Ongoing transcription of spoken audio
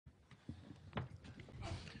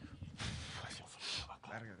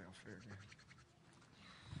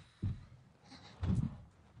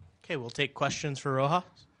Okay, we'll take questions for Rojas.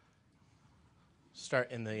 Start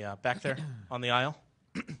in the back there on the aisle.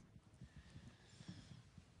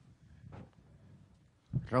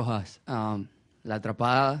 Rojas, la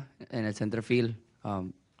atrapada en el center field,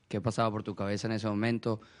 ¿qué pasaba por tu cabeza en ese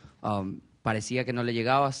momento? Parecía que no le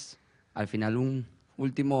llegabas. Al final un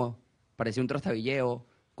último, parecía un trastabilleo.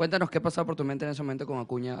 Cuéntanos qué pasaba por tu mente en ese momento con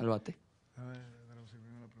Acuña al bate.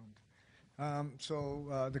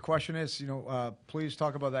 The question is, please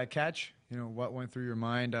talk about that catch. What went through your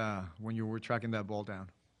mind when you were tracking that ball down?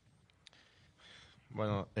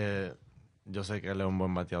 Bueno, yo sé que él es un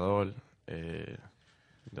buen bateador.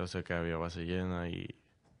 Yo sé que había base llena y,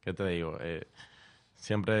 ¿qué te digo?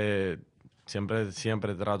 Siempre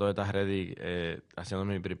trato de estar ready, haciendo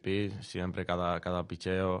mi pre-pitch, siempre cada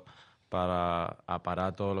picheo para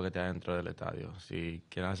parar todo lo que está dentro del estadio. Si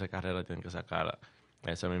quieren hacer carrera, tienen que sacar.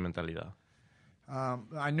 Esa es mi mentalidad.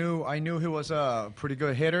 I knew he was a pretty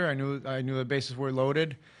good hitter. I knew the bases were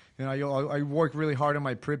loaded. I worked really hard on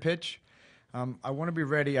my pre-pitch. I want to be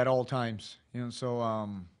ready at all times. That's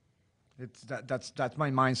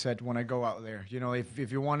my mindset when I go out there.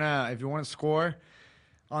 If you wanna score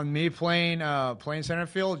on me playing center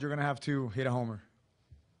field, you're gonna have to hit a homer.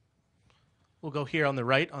 We'll go here on the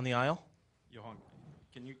right on the aisle. Johan,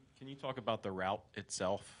 can you talk about the route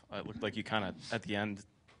itself? It looked like you kind of at the end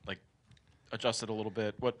adjusted a little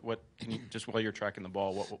bit. What can you, just while you're tracking the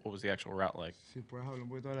ball, what was the actual route like? Si puedes hablar un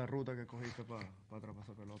poquito de la ruta que cogiste para atrapar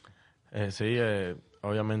esa pelota. Sí,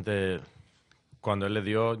 obviamente cuando él le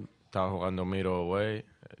dio, estaba jugando Miro Way,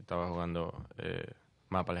 estaba jugando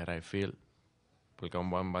más para el right field, porque es un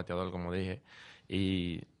buen bateador, como dije.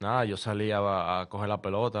 Y nada, yo salía a coger la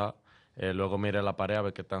pelota, luego miré la pared a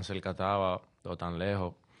ver qué tan cerca estaba o tan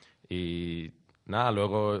lejos. Y nada,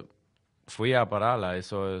 luego fui a pararla.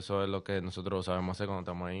 Eso es lo que nosotros sabemos hacer cuando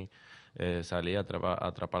estamos ahí. Salí a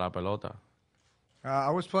atrapar la pelota. I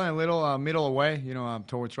was playing a little middle away,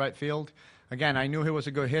 towards right field. Again, I knew he was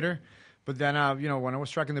a good hitter, but then, when I was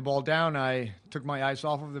striking the ball down, I took my eyes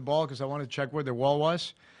off of the ball because I wanted to check where the wall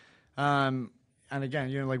was. And again,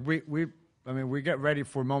 we get ready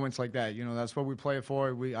for moments like that. That's what we play it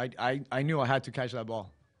for. I knew I had to catch that ball.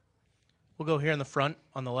 We'll go here in the front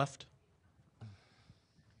on the left.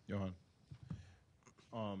 Johan,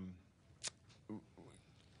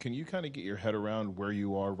 can you kind of get your head around where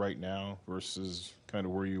you are right now versus kind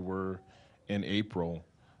of where you were in April,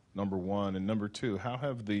 number one? And number two, how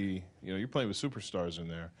have you're playing with superstars in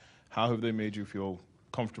there. How have they made you feel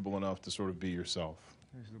comfortable enough to sort of be yourself?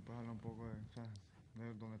 Si tú puedes hablar un poco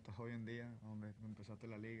de dónde estás hoy en día, dónde empezaste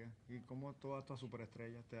la liga, y cómo todas estas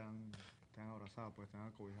superestrellas te han abrazado, pues te han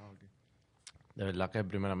acobijado aquí. De verdad que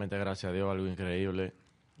primeramente, gracias a Dios, algo increíble.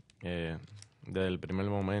 Desde el primer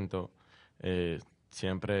momento,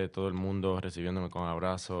 siempre todo el mundo recibiéndome con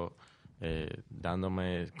abrazos,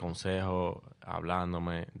 dándome consejos,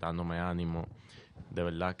 hablándome, dándome ánimo. De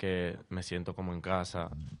verdad que me siento como en casa.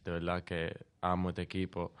 De verdad que amo este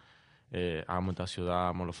equipo, amo esta ciudad,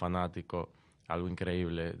 amo los fanáticos. Algo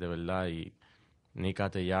increíble, de verdad. Y Nick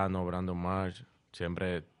Castellano, Brandon Marsh,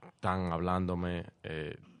 siempre están hablándome,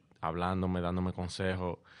 dándome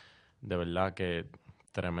consejos. De verdad que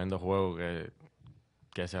tremendo juego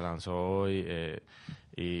que se lanzó hoy,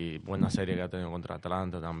 y buena serie que ha tenido contra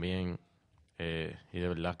Atlanta también. Y de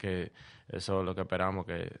verdad que eso es lo que esperamos,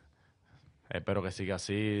 que espero que siga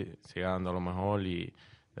así, siga dando lo mejor, y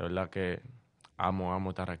de verdad que amo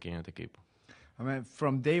estar aquí en este equipo. I mean,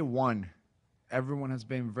 from day one, everyone has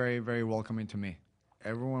been very, very welcoming to me.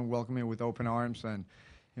 Everyone welcomed me with open arms, and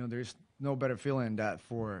there's no better feeling than that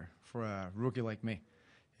for a rookie like me.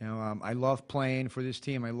 I love playing for this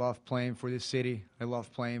team. I love playing for this city. I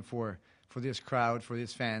love playing for this crowd, for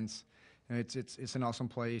these fans. It's an awesome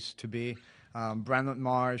place to be. Brandon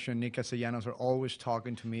Marsh and Nick Castellanos are always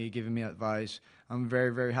talking to me, giving me advice. I'm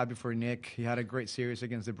very, very happy for Nick. He had a great series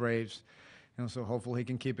against the Braves, so hopefully he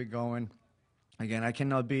can keep it going. Again, I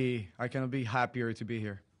cannot be happier to be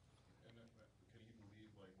here. And can you believe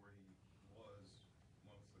where he was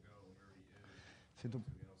months ago, where he is?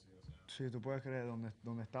 Si tú puedes creer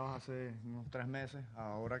donde estabas hace unos 3 meses,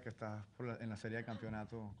 ahora que estás en la serie de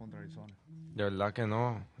campeonato contra Arizona. De verdad que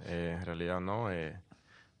no, en realidad no.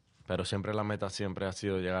 Pero siempre la meta siempre ha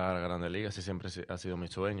sido llegar a la Grandes Ligas, y siempre ha sido mi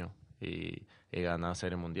sueño, y ganar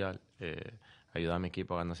Serie Mundial, ayudar a mi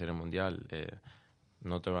equipo a ganar Serie Mundial.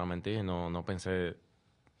 No te voy a mentir, no pensé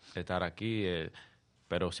estar aquí,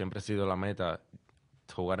 pero siempre ha sido la meta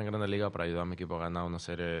jugar en Grandes Ligas para ayudar a mi equipo a ganar una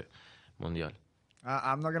Serie Mundial.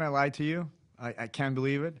 I'm not going to lie to you. I can't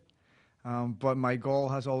believe it. But my goal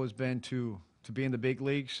has always been to be in the big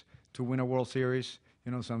leagues, to win a World Series.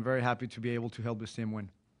 So I'm very happy to be able to help this team win.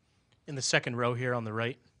 In the second row here on the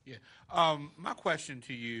right. Yeah. My question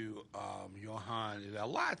to you, Johan, is that a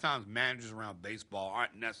lot of times managers around baseball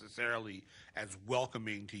aren't necessarily as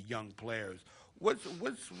welcoming to young players. What's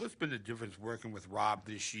been the difference working with Rob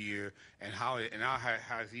this year, and how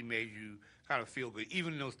has he made you kind of feel good,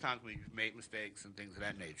 even in those times when you've made mistakes and things of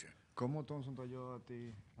that nature? ¿Cómo Thompson te ayudó a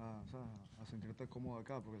ti a sentirte cómodo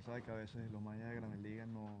acá? Porque sabes que a veces los managers de Grandes Ligas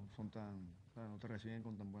no son tan, no te reciben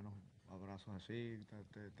con tan buenos abrazos así,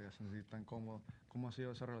 te hacen sentir tan cómodo. ¿Cómo ha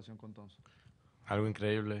sido esa relación con Thompson? Algo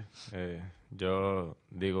increíble. Yo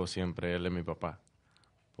digo siempre, él es mi papá,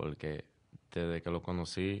 porque desde que lo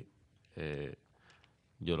conocí,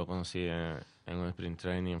 yo lo conocí en un sprint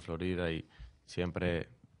training en Florida y siempre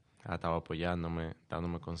ha estado apoyándome,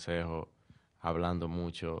 dándome consejos, hablando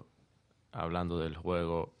mucho, hablando del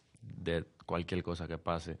juego, de cualquier cosa que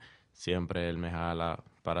pase. Siempre él me jala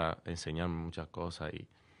para enseñarme muchas cosas y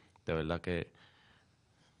de verdad que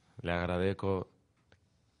le agradezco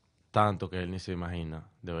tanto que él ni se imagina.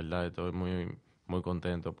 De verdad estoy muy, muy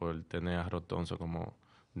contento por tener a Rod Thompson como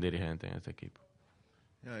dirigente en este equipo.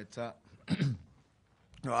 Yeah, it's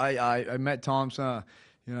no, I met Thompson,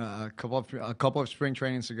 a couple of spring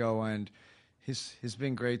trainings ago, and he's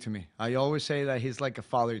been great to me. I always say that he's like a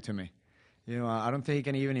father to me. I don't think he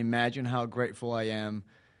can even imagine how grateful I am,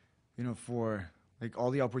 for like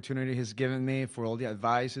all the opportunity he's given me, for all the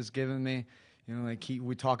advice he's given me.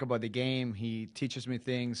 We talk about the game. He teaches me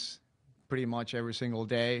things pretty much every single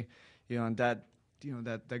day. And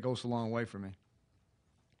that goes a long way for me.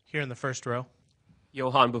 Here in the first row.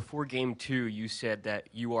 Johan, before Game 2, you said that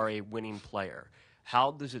you are a winning player.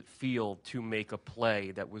 How does it feel to make a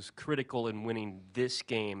play that was critical in winning this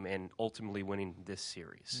game and ultimately winning this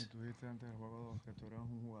series? Tú dijiste antes del juego 2 que tú eres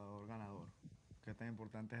un jugador ganador. ¿Qué tan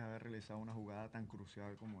importante es haber realizado una jugada tan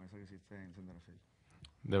crucial como esa que hiciste en center field?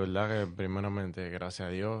 De verdad que primeramente gracias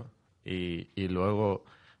a Dios y luego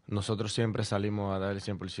nosotros siempre salimos a dar el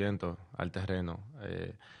 100% al terreno,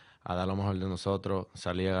 a dar lo mejor de nosotros,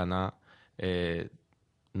 salir a ganar.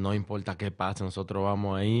 No importa qué pase, nosotros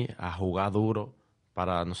vamos ahí a jugar duro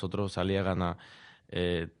para nosotros salir a ganar.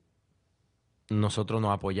 Nosotros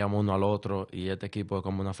nos apoyamos uno al otro y este equipo es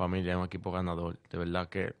como una familia, es un equipo ganador. De verdad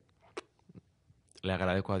que le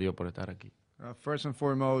agradezco a Dios por estar aquí. First and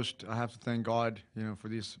foremost, I have to thank God, for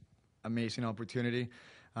this amazing opportunity.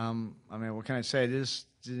 What can I say? This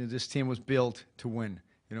team was built to win.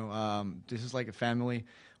 This is like a family.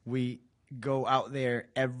 We go out there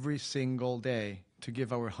every single day to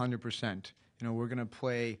give our 100%. We're going to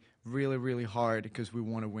play really, really hard because we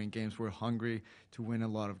want to win games. We're hungry to win a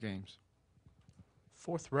lot of games.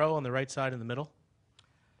 Fourth row on the right side in the middle.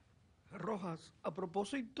 Rojas, a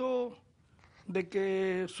propósito de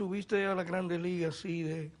que subiste a la Grandes Ligas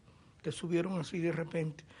y te subieron así de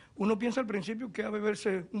repente, uno piensa al principio que a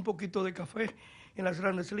beberse un poquito de café en las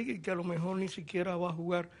Grandes Ligas y que a lo mejor ni siquiera va a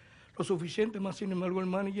jugar lo suficiente, más sin embargo el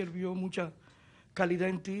manager vio mucha calidad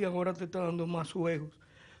en ti y ahora te está dando más juegos.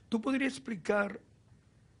 ¿Tú podrías explicar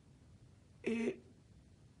qué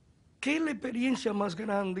es la experiencia más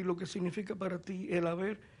grande y lo que significa para ti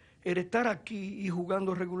el estar aquí y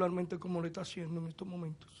jugando regularmente como lo está haciendo en estos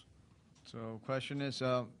momentos? So, question is,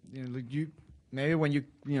 maybe when you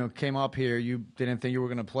came up here, you didn't think you were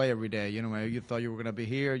going to play every day. Maybe you thought you were going to be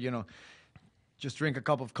here. Just drink a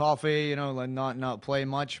cup of coffee. Like not play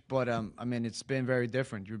much. But it's been very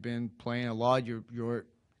different. You've been playing a lot. You're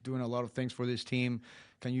doing a lot of things for this team.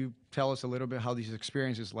 Can you tell us a little bit how this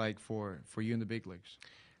experience is like for you in the big leagues?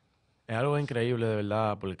 Es algo increíble de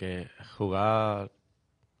verdad porque jugar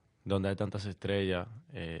donde hay tantas estrellas,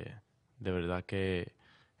 de verdad que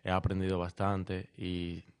he aprendido bastante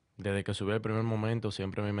y desde que subí el primer momento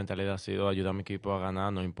siempre mi mentalidad ha sido ayudar a mi equipo a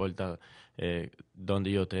ganar, no importa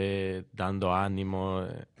dónde yo esté, dando ánimo,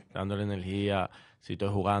 dándole energía, si estoy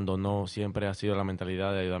jugando o no, siempre ha sido la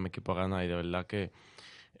mentalidad de ayudar a mi equipo a ganar y de verdad que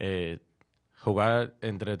jugar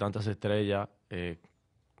entre tantas estrellas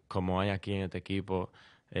como hay aquí en este equipo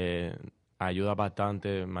ayuda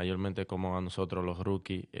bastante, mayormente como a nosotros los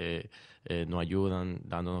rookies, nos ayudan,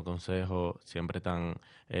 dándonos consejos, siempre están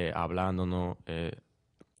hablándonos,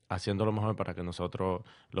 haciendo lo mejor para que nosotros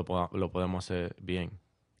lo podamos hacer bien.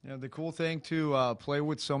 The cool thing to play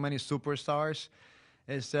with so many superstars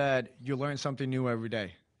is that you learn something new every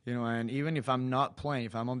day. And even if I'm not playing,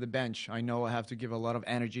 if I'm on the bench, I know I have to give a lot of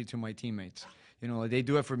energy to my teammates. They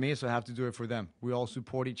do it for me, so I have to do it for them. We all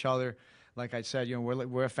support each other. Like I said,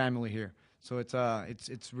 we're a family here. So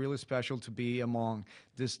it's really special to be among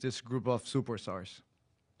this group of superstars.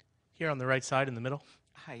 Here on the right side in the middle.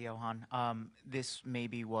 Hi, Johan. This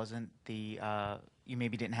maybe wasn't you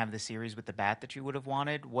maybe didn't have the series with the bat that you would have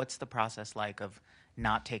wanted. What's the process like of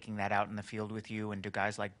not taking that out in the field with you? And do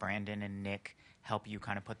guys like Brandon and Nick help you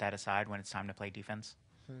kind of put that aside when it's time to play defense?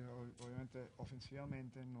 Sí, obviamente,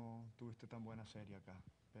 ofensivamente no tuviste tan buena serie acá,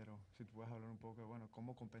 pero si tú puedes hablar un poco, bueno,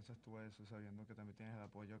 ¿cómo compensas tú eso sabiendo que también tienes el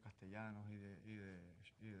apoyo de Castellanos y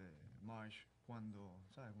de Marsh cuando,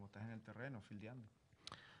 sabes, como estás en el terreno, fildeando?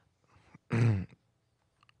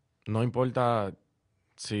 No importa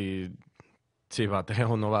si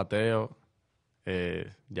bateo o no bateo,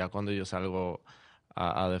 ya cuando yo salgo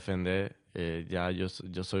a defender, ya yo soy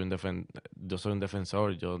yo soy un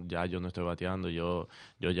defensor, yo no estoy bateando, yo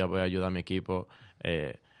ya voy a ayudar a mi equipo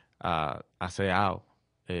a hacer out.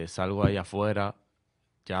 Salgo ahí afuera,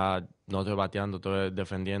 ya no estoy bateando, estoy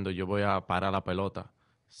defendiendo, yo voy a parar la pelota.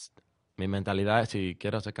 Mi mentalidad es, si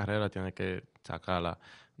quiero hacer carrera, tiene que sacarla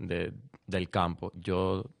del campo.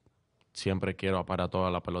 Yo siempre quiero parar toda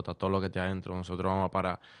la pelota, todo lo que esté adentro, nosotros vamos a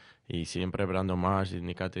parar. Y siempre Brandon Marsh y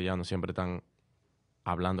Nick Castellano siempre están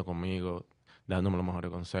hablando conmigo, dándome los mejores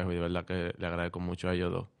consejos, y de verdad que le agradezco mucho a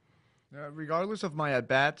ellos dos. Regardless of my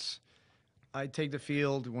at-bats, I take the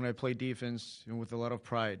field when I play defense, with a lot of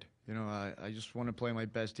pride. I just want to play my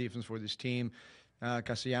best defense for this team.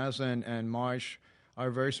 Castellanos and Marsh are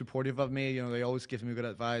very supportive of me. They always give me good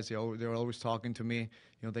advice. They're always talking to me.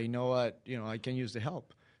 They know what I can use the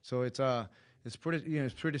help. So it's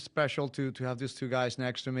pretty special to have these two guys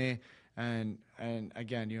next to me. And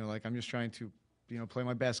again, I'm just trying to play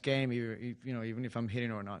my best game, even if I'm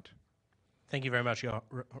hitting or not. Thank you very much,